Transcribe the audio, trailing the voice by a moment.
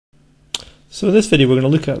So in this video we're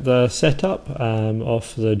going to look at the setup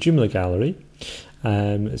of the Joomla Gallery.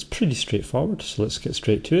 It's pretty straightforward, so let's get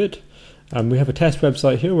straight to it. We have a test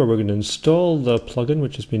website here where we're going to install the plugin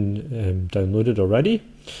which has been downloaded already.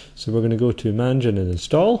 So we're going to go to Manage and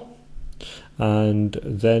Install, and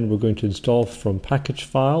then we're going to install from package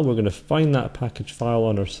file. We're going to find that package file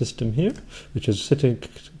on our system here, which is sitting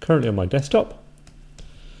currently on my desktop.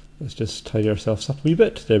 Let's just tidy ourselves up a wee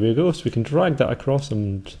bit. There we go. So we can drag that across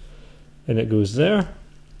and it goes there,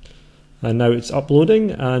 and now it's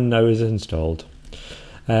uploading and now is installed.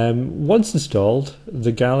 Once installed,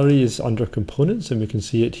 the gallery is under components and we can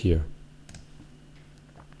see it here.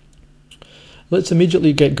 Let's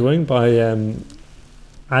immediately get going by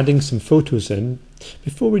adding some photos in.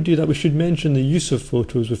 Before we do that, we should mention the use of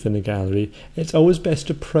photos within a gallery. It's always best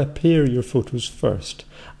to prepare your photos first.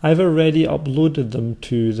 I've already uploaded them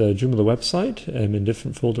to the Joomla website in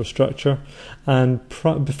different folder structure, and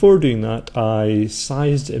before doing that I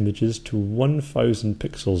sized images to 1000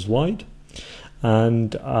 pixels wide,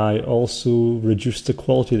 and I also reduced the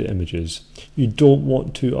quality of the images. You don't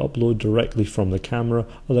want to upload directly from the camera,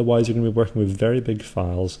 otherwise you're going to be working with very big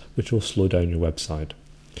files which will slow down your website.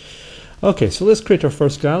 Okay, so let's create our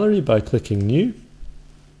first gallery by clicking New,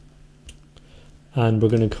 and we're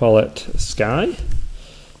going to call it Sky,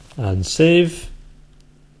 and save.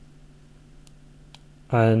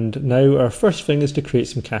 And now our first thing is to create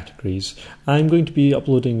some categories. I'm going to be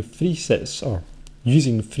uploading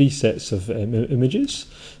using three sets of images.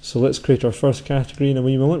 So let's create our first category in a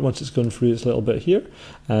wee moment once it's gone through its little bit here.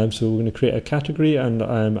 So we're going to create a category, and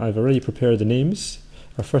I've already prepared the names.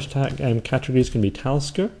 Our first category is going to be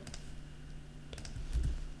Talisker.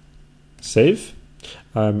 Save.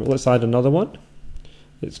 Let's add another one.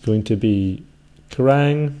 It's going to be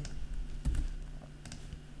Kerrang.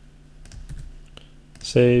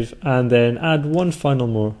 Save, and then add one final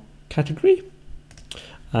more category,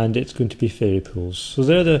 and it's going to be fairy pools. So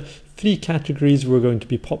they're the three categories we're going to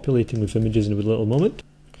be populating with images in a little moment.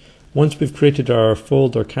 Once we've created our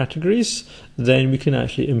folder categories, then we can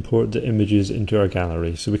actually import the images into our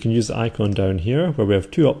gallery. So we can use the icon down here where we have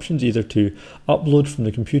two options, either to upload from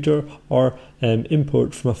the computer or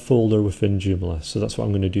import from a folder within Joomla. So that's what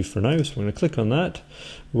I'm going to do for now. So I'm going to click on that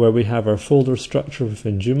where we have our folder structure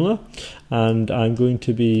within Joomla, and I'm going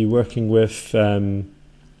to be working with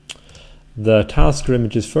the Talisker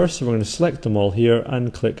images first. So we're going to select them all here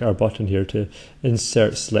and click our button here to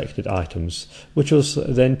insert selected items, which will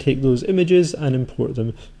then take those images and import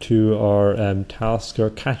them to our Talisker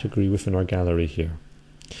category within our gallery here.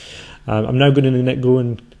 I'm now going to go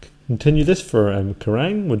and continue this for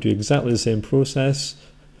Kerrang. We'll do exactly the same process.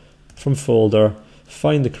 From folder,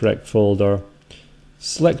 find the correct folder,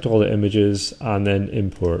 select all the images, and then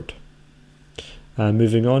import.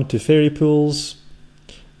 Moving on to fairy pools.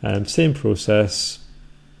 Same process.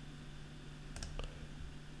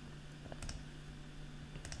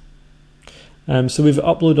 So we've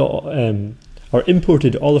uploaded or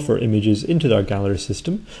imported all of our images into our gallery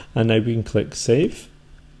system, and now we can click Save.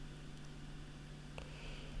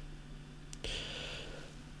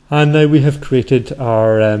 And now we have created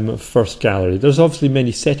our first gallery. There's obviously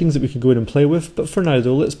many settings that we can go in and play with, but for now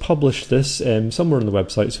though, let's publish this somewhere on the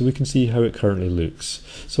website so we can see how it currently looks.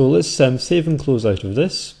 So let's save and close out of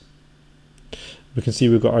this. We can see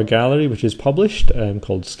we've got our gallery which is published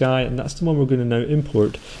called Sky, and that's the one we're going to now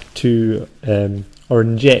import to or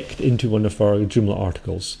inject into one of our Joomla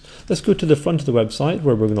articles. Let's go to the front of the website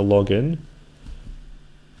where we're going to log in.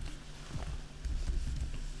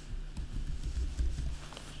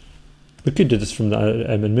 We could do this from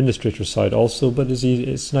the administrator side also, but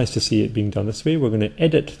it's nice to see it being done this way. We're going to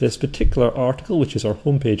edit this particular article, which is our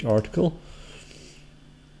homepage article.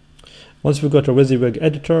 Once we've got our WYSIWYG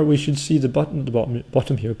editor, we should see the button at the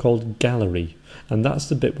bottom here called Gallery, and that's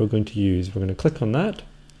the bit we're going to use. We're going to click on that,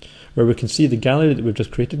 where we can see the gallery that we've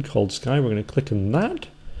just created called Sky. We're going to click on that.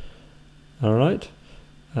 Alright,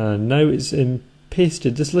 and now it's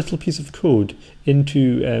pasted this little piece of code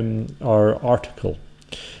into our article.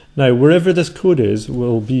 Now, wherever this code is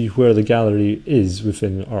will be where the gallery is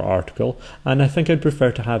within our article, and I think I'd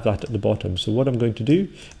prefer to have that at the bottom. So what I'm going to do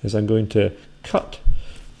is I'm going to cut,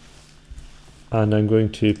 and I'm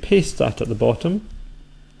going to paste that at the bottom.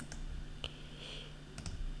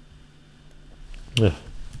 There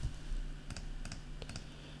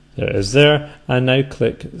it is there, and now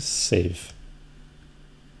click Save.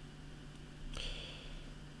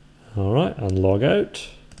 Alright, and log out.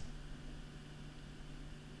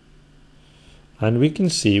 And we can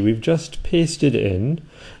see we've just pasted in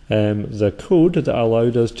the code that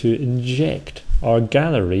allowed us to inject our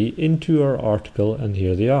gallery into our article, and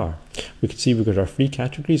here they are. We can see we've got our three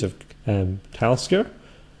categories of Tilescare,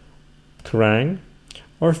 Kerrang,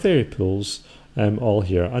 or Fairy Pools all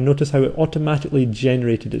here. And notice how it automatically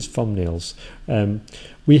generated its thumbnails.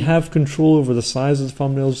 We have control over the size of the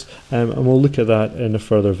thumbnails, and we'll look at that in a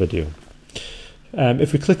further video.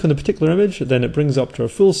 If we click on a particular image, then it brings up to our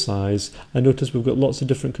full size, and notice we've got lots of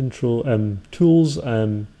different control tools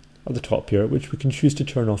at the top here, which we can choose to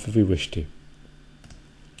turn off if we wish to.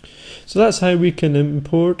 So that's how we can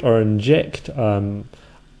import or inject a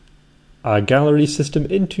gallery system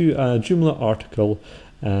into a Joomla article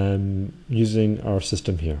using our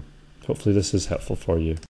system here. Hopefully this is helpful for you.